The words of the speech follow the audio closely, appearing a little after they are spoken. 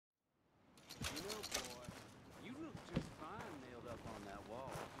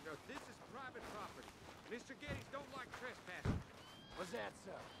Mr. Geddes don't like trespassing. Was that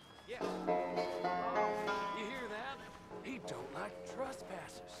so? Yes. You hear that? He don't like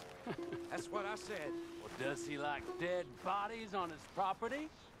trespassers. That's what I said. Well, does he like dead bodies on his property?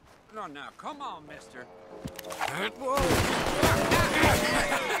 No, now, come on, mister.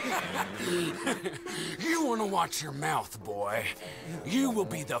 You want to watch your mouth, boy. You will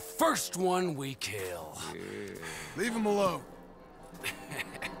be the first one we kill. Leave him alone.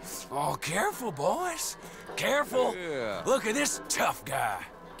 Oh, careful, boys. Careful. Yeah. Look at this tough guy.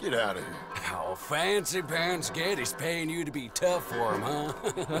 Get out of here. Oh, fancy pants Geddes paying you to be tough for him, huh?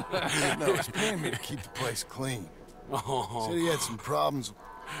 No, he's paying me to keep the place clean. Oh. Said he had some problems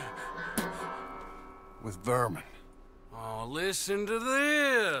with vermin. Oh, listen to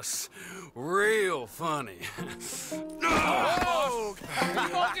this. Real funny. Oh!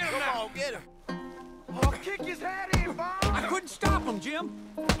 Come on, get him! I'll kick his head in, Bob! I couldn't stop him, Jim.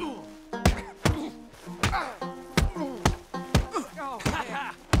 Oh, yeah.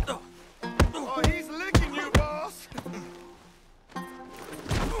 Oh, he's licking you, boss.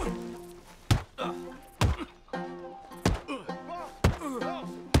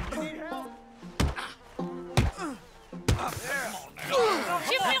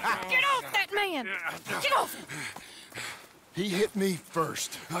 Jim Milton, get off that man! Get off! He hit me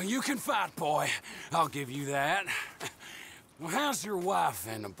first. Oh, you can fight, boy. I'll give you that. Well, how's your wife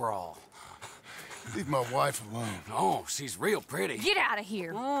in the brawl? Leave my wife alone. Oh, she's real pretty. Get out of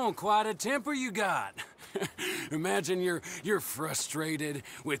here! Oh, quite a temper you got. Imagine you're frustrated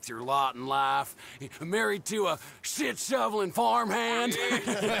with your lot in life, married to a shit-shoveling farmhand.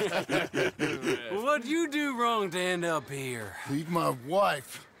 What'd you do wrong to end up here? Leave my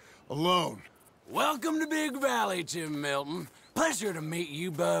wife alone. Welcome to Big Valley, Jim Milton. Pleasure to meet you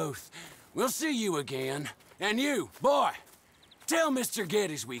both. We'll see you again. And you, boy, tell Mr.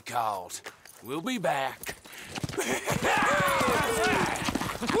 Geddes we called. We'll be back.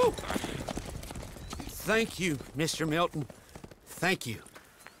 Thank you, Mr. Milton. Thank you.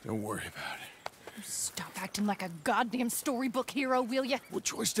 Don't worry about it. Stop acting like a goddamn storybook hero, will ya? What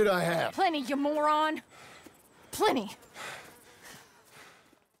choice did I have? Plenty, you moron. Plenty.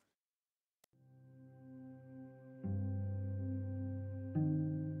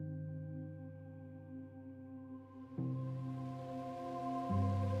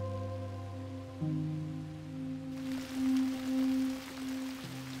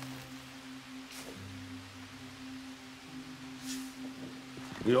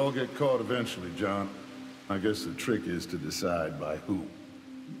 We all get caught eventually, John. I guess the trick is to decide by who.